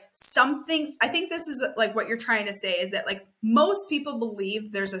is like something, I think this is like what you're trying to say is that like most people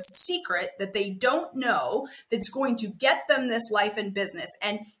believe there's a secret that they don't know that's going to get them this life and business.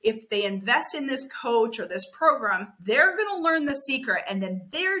 And if they invest in this coach or this program, they're going to learn the secret. And then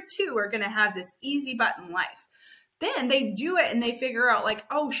there too are going to have this easy button life. Then they do it and they figure out like,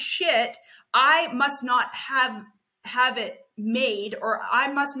 oh shit, I must not have it made, or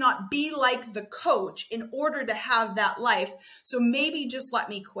I must not be like the coach in order to have that life. So maybe just let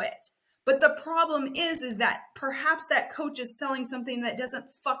me quit. But the problem is that perhaps that coach is selling something that doesn't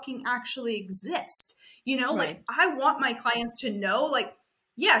fucking actually exist. Like Right. I want my clients to know, like,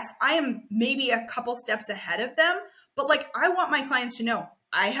 yes, I am maybe a couple steps ahead of them, but like I want my clients to know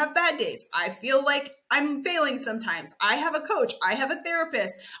I have bad days. I feel like I'm failing sometimes. I have a coach. I have a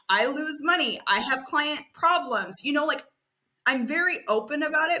therapist. I lose money. I have client problems. Like I'm very open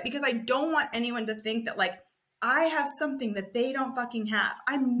about it because I don't want anyone to think that like I have something that they don't fucking have.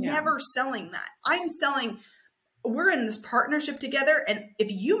 I'm Yeah. never selling that. I'm selling, we're in this partnership together. And if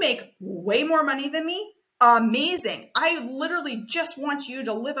you make way more money than me, amazing. I literally just want you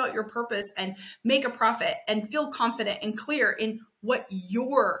to live out your purpose and make a profit and feel confident and clear in what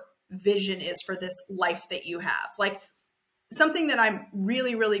your vision is for this life that you have. Like something that I'm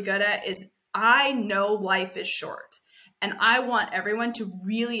really, really good at is I know life is short. And I want everyone to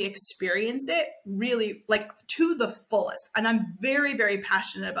really experience it really like to the fullest. And I'm very, very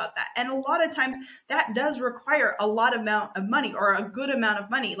passionate about that. And a lot of times that does require a lot amount of money or a good amount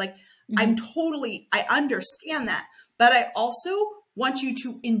of money. Like Mhm. I understand that. But I also want you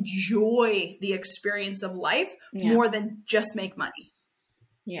to enjoy the experience of life Yeah. more than just make money.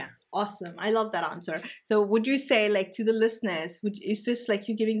 Yeah, awesome. I love that answer. So, would you say, like, to the listeners, is this like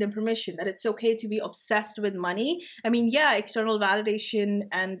you giving them permission that it's okay to be obsessed with money? I mean, yeah, external validation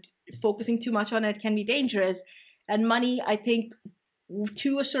and focusing too much on it can be dangerous. And money, I think,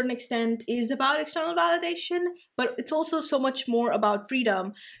 to a certain extent is about external validation, but it's also so much more about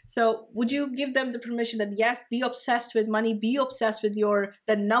freedom. So would you give them the permission that yes, be obsessed with money, be obsessed with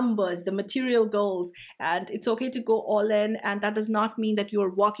the numbers, the material goals, and it's okay to go all in, and that does not mean that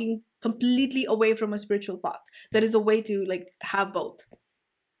you're walking completely away from a spiritual path. There is a way to like have both.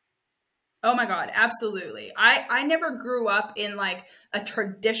 Oh my God, absolutely. I never grew up in like a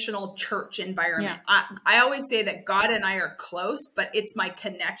traditional church environment. Yeah. I always say that God and I are close, but it's my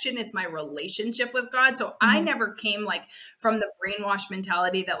connection, it's my relationship with God. So I Hmm. never came like from the brainwashed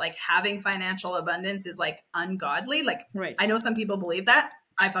mentality that like having financial abundance is like ungodly. Like Right. I know some people believe that.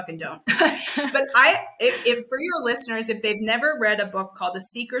 I fucking don't. But if for your listeners, if they've never read a book called The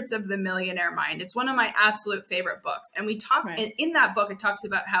Secrets of the Millionaire Mind, it's one of my absolute favorite books. And we talk Right. in that book, it talks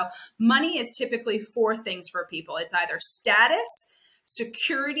about how money is typically four things for people. It's either status,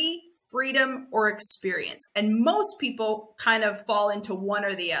 security, freedom, or experience. And most people kind of fall into one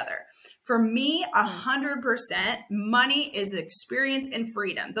or the other. For me, Right. 100% money is experience and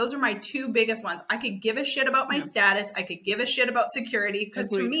freedom. Those are my two biggest ones. I could give a shit about my Yeah. status. I could give a shit about security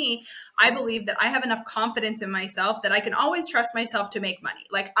because for Agreed. me, I believe that I have enough confidence in myself that I can always trust myself to make money.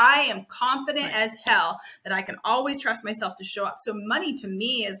 Like I am confident Right. as hell that I can always trust myself to show up. So money to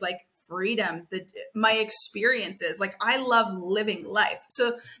me is like freedom, my experiences. Like I love living life.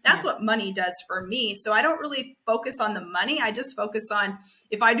 So that's Yeah. what money does for me. So I don't really focus on the money. I just focus on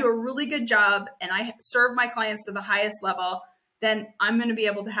if I do a really good job and I serve my clients to the highest level, then I'm going to be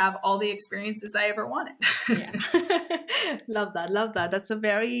able to have all the experiences I ever wanted. Yeah. Love that. Love that. That's a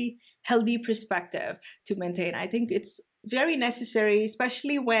very healthy perspective to maintain. I think it's very necessary,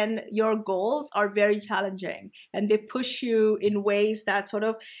 especially when your goals are very challenging and they push you in ways that sort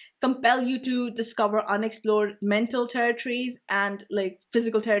of compel you to discover unexplored mental territories and like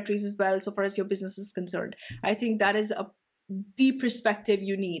physical territories as well, so far as your business is concerned. I think that is a the perspective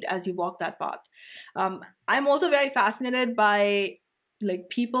you need as you walk that path. I'm also very fascinated by like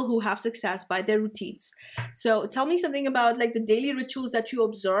people who have success by their routines. So tell me something about like the daily rituals that you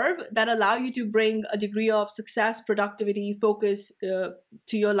observe that allow you to bring a degree of success, productivity, focus to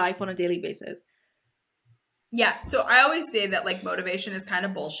your life on a daily basis. Yeah, so I always say that like motivation is kind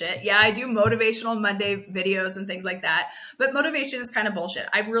of bullshit. Yeah, I do motivational Monday videos and things like that, but motivation is kind of bullshit.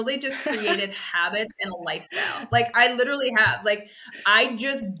 I've really just created habits and a lifestyle. Like I literally have, like I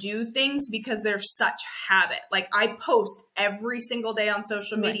just do things because they're such habit. Like I post every single day on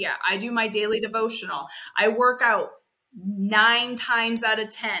social Right. media. I do my daily devotional. I work out 9 times out of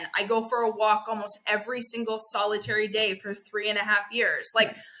 10. I go for a walk almost every single solitary day for 3.5 years. Like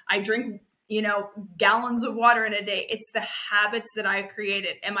Right. I drink, gallons of water in a day. It's the habits that I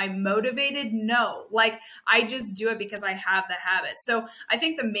created. Am I motivated? No. Like I just do it because I have the habit. So I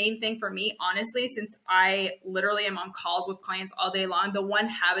think the main thing for me, honestly, since I literally am on calls with clients all day long, the one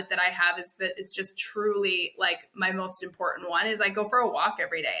habit that I have is that it's just truly like my most important one is I go for a walk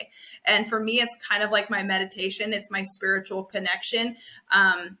every day. And for me, it's kind of like my meditation. It's my spiritual connection.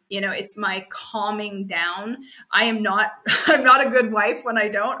 It's my calming down. I am not, I'm not a good wife when I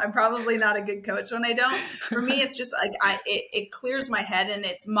don't. I'm probably not a good coach when I don't. For me, it's just like it clears my head, and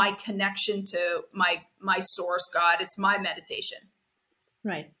it's my connection to my source, God. It's my meditation.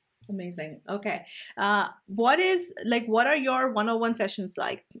 Right. Amazing. Okay. What are your one-on-one sessions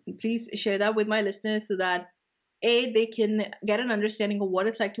like? Please share that with my listeners so that they can get an understanding of what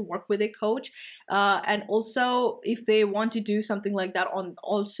it's like to work with a coach, and also if they want to do something like that on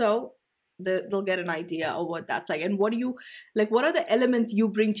also they'll get an idea of what that's like. And what do you like, what are the elements you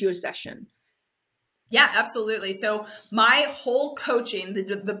bring to your session? Yeah, absolutely. So my whole coaching,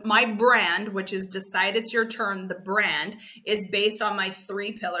 my brand, which is Decide It's Your Turn, the brand is based on my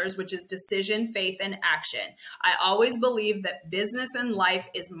 3 pillars, which is decision, faith, and action. I always believe that business and life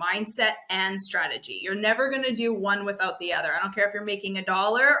is mindset and strategy. You're never going to do one without the other. I don't care if you're making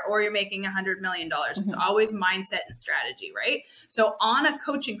 $1 or you're making $100 million. It's Mm-hmm. always mindset and strategy, right? So on a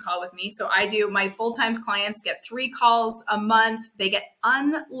coaching call with me, so I do, my full-time clients get 3 calls a month. They get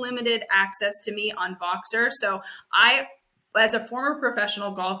unlimited access to me on Voxer. So as a former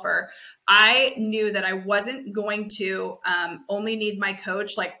professional golfer, I knew that I wasn't going to only need my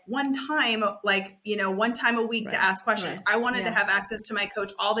coach like one time a week to Right. ask questions. Right. I wanted to Yeah. have access to my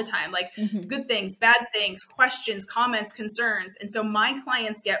coach all the time, like Mm-hmm. good things, bad things, questions, comments, concerns. And so my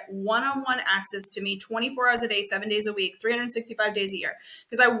clients get one-on-one access to me 24 hours a day, 7 days a week, 365 days a year,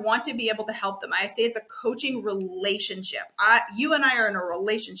 because I want to be able to help them. I say it's a coaching relationship. You and I are in a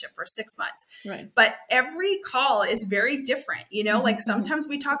relationship for 6 months, Right. but every call is very different. Mm-hmm. Like sometimes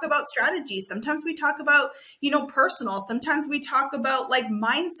we talk about strategy, sometimes we talk about, personal, sometimes we talk about like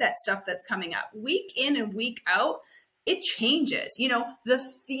mindset stuff that's coming up week in and week out. It changes. The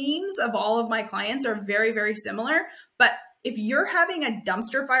themes of all of my clients are very, very similar, but if you're having a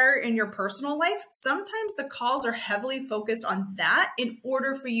dumpster fire in your personal life, sometimes the calls are heavily focused on that in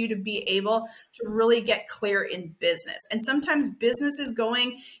order for you to be able to really get clear in business. And sometimes business is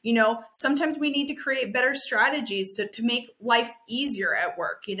going, sometimes we need to create better strategies to make life easier at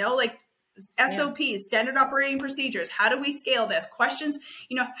work, like Yeah. SOPs, standard operating procedures. How do we scale this? Questions,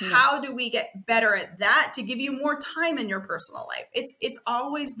 Yeah. how do we get better at that to give you more time in your personal life? It's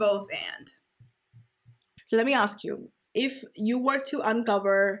always both and. So let me ask you, if you were to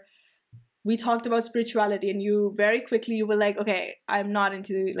uncover, we talked about spirituality and you very quickly you were like, okay, I'm not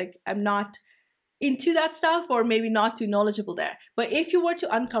into that stuff, or maybe not too knowledgeable there. But if you were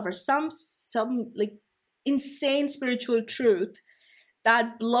to uncover some like insane spiritual truth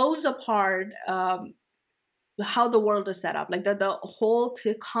that blows apart how the world is set up, like the whole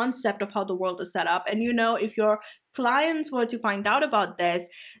concept of how the world is set up, and if your clients were to find out about this,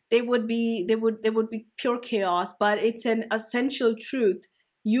 they would be pure chaos, but it's an essential truth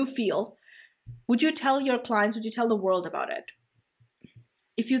you feel, would you tell your clients, would you tell the world about it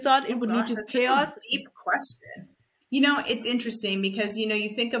if you thought it Oh would lead gosh, to that's such a chaos? deep question. It's interesting because you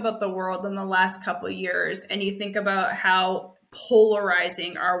think about the world in the last couple of years, and you think about how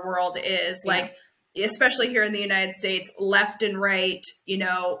polarizing our world is, Yeah. like especially here in the United States, left and right,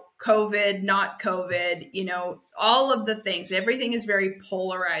 COVID, not COVID, all of the things. Everything is very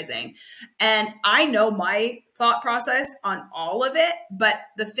polarizing. And I know my thought process on all of it, but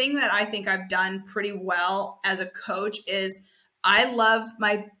the thing that I think I've done pretty well as a coach is I love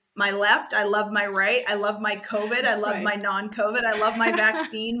my left. I love my right. I love my COVID. I love Right. my non-COVID. I love my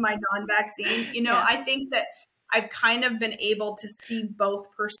vaccine, my non-vaccine. Yeah. I think that I've kind of been able to see both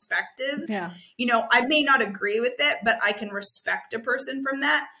perspectives. Yeah. I may not agree with it, but I can respect a person from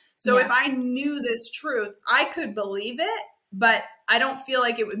that. So if Yeah. I knew this truth, I could believe it, but I don't feel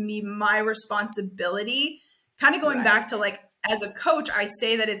like it would be my responsibility. Kind of going back Right. to like, as a coach, I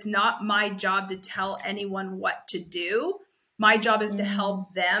say that it's not my job to tell anyone what to do. My job is to Mm.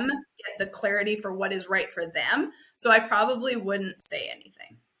 help them get the clarity for what is right for them. So I probably wouldn't say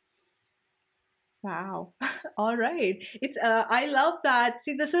anything. Wow. All right. It's I love that.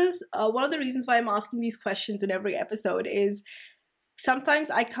 See, this is one of the reasons why I'm asking these questions in every episode is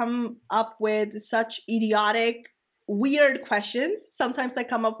sometimes I come up with such idiotic, weird questions. Sometimes I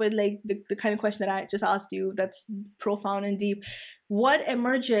come up with like the kind of question that I just asked you that's profound and deep. What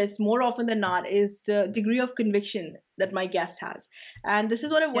emerges more often than not is the degree of conviction that my guest has. And this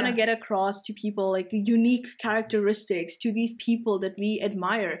is what I want to Yeah. get across to people, like unique characteristics to these people that we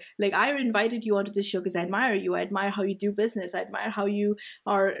admire. Like I invited you onto this show because I admire you. I admire how you do business. I admire how you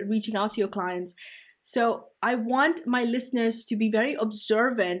are reaching out to your clients. So I want my listeners to be very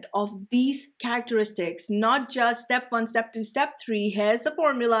observant of these characteristics, not just step one, step two, step three. Here's the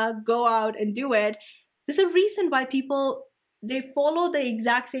formula, go out and do it. There's a reason why people they follow the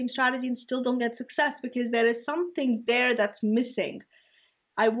exact same strategy and still don't get success because there is something there that's missing.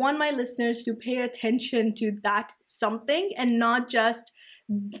 I want my listeners to pay attention to that something and not just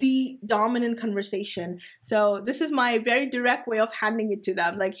the dominant conversation. So this is my very direct way of handing it to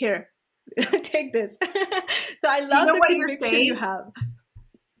them. Like, here, take this. So I Do you love know the what you're conviction you saying? have. Do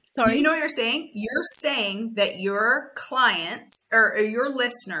you Sorry? know what you're saying? You're saying that your clients or your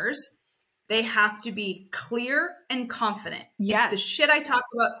listeners, they have to be clear and confident. It's the Yes. shit I talk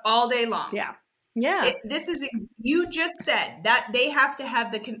about all day long. Yeah. Yeah. You just said that they have to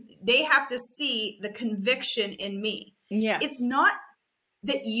have they have to see the conviction in me. Yes. It's not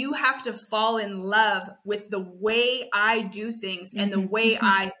that you have to fall in love with the way I do things and the way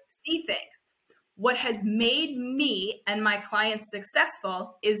I see things. What has made me and my clients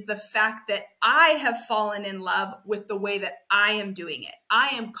successful is the fact that I have fallen in love with the way that I am doing it. I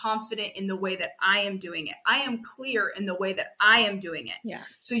am confident in the way that I am doing it. I am clear in the way that I am doing it. Yes.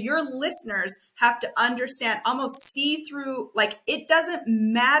 So your listeners have to understand, almost see through, like, it doesn't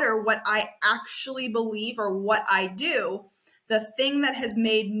matter what I actually believe or what I do. The thing that has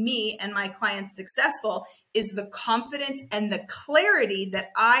made me and my clients successful is the confidence and the clarity that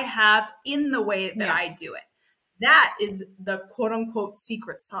I have in the way that I do it. That is the quote unquote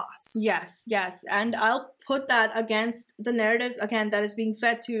secret sauce. Yes, yes. And I'll put that against the narratives, again, that is being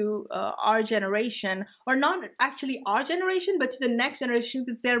fed to our generation, or not actually our generation, but to the next generation,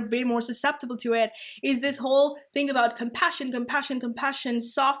 because they're way more susceptible to it, is this whole thing about compassion, compassion, compassion,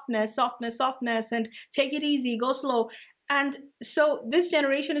 softness, softness, softness, and take it easy, go slow. And so this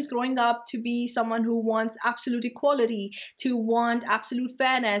generation is growing up to be someone who wants absolute equality, to want absolute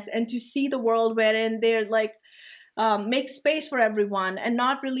fairness, and to see the world wherein they're like, make space for everyone and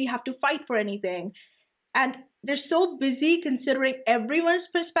not really have to fight for anything. And they're so busy considering everyone's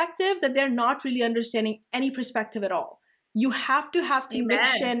perspective that they're not really understanding any perspective at all. You have to have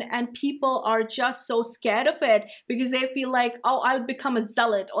conviction, and people are just so scared of it because they feel like, oh, I'll become a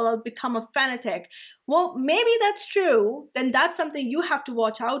zealot or I'll become a fanatic. Well, maybe that's true. Then that's something you have to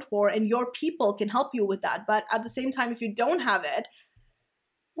watch out for, and your people can help you with that. But at the same time, if you don't have it,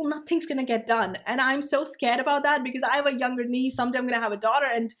 well, nothing's going to get done. And I'm so scared about that because I have a younger niece. Someday I'm going to have a daughter.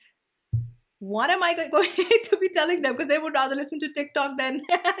 And what am I going to be telling them? Because they would rather listen to TikTok than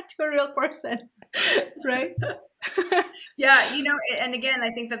to a real person, right? Yeah, and again, I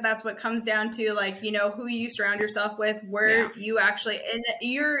think that that's what comes down to, like, who you surround yourself with, where you actually, and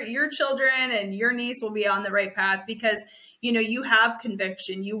your children and your niece will be on the right path because, you have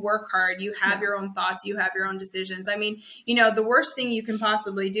conviction, you work hard, you have your own thoughts, you have your own decisions. I mean, the worst thing you can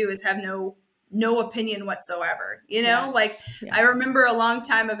possibly do is have no opinion whatsoever, I remember a long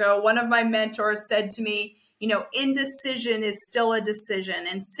time ago, one of my mentors said to me, indecision is still a decision,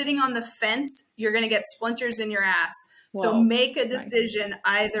 and sitting on the fence, you're going to get splinters in your ass. Whoa, so make a decision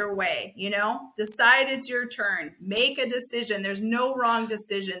either way, decide it's your turn, make a decision. There's no wrong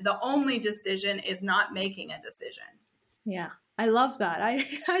decision. The only decision is not making a decision. Yeah. I love that.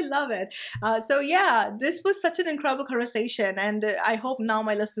 I love it. So yeah, this was such an incredible conversation, and I hope now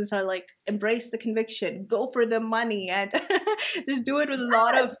my listeners are like, embrace the conviction, go for the money, and just do it with a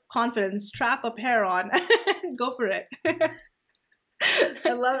lot of confidence. Strap a pair on, go for it.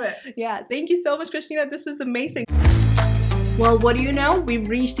 I love it. Yeah, thank you so much, Christina. This was amazing. Well, what do you know? We've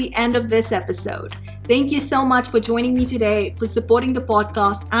reached the end of this episode. Thank you so much for joining me today, for supporting the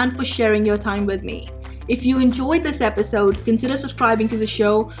podcast, and for sharing your time with me. If you enjoyed this episode, consider subscribing to the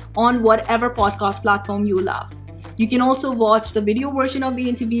show on whatever podcast platform you love. You can also watch the video version of the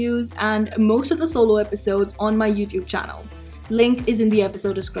interviews and most of the solo episodes on my YouTube channel. Link is in the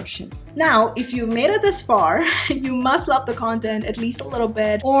episode description. Now, if you've made it this far, you must love the content at least a little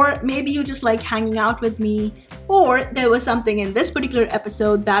bit, or maybe you just like hanging out with me, or there was something in this particular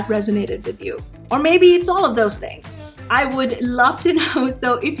episode that resonated with you, or maybe it's all of those things. I would love to know.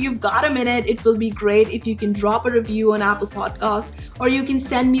 So if you've got a minute, it will be great if you can drop a review on Apple Podcasts, or you can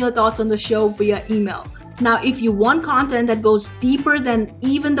send me your thoughts on the show via email. Now, if you want content that goes deeper than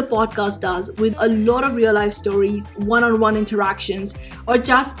even the podcast does, with a lot of real life stories, one-on-one interactions, or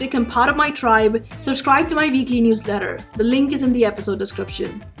just become part of my tribe, subscribe to my weekly newsletter. The link is in the episode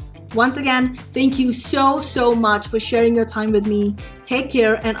description. Once again, thank you so much for sharing your time with me. Take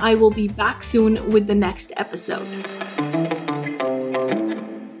care, and I will be back soon with the next episode.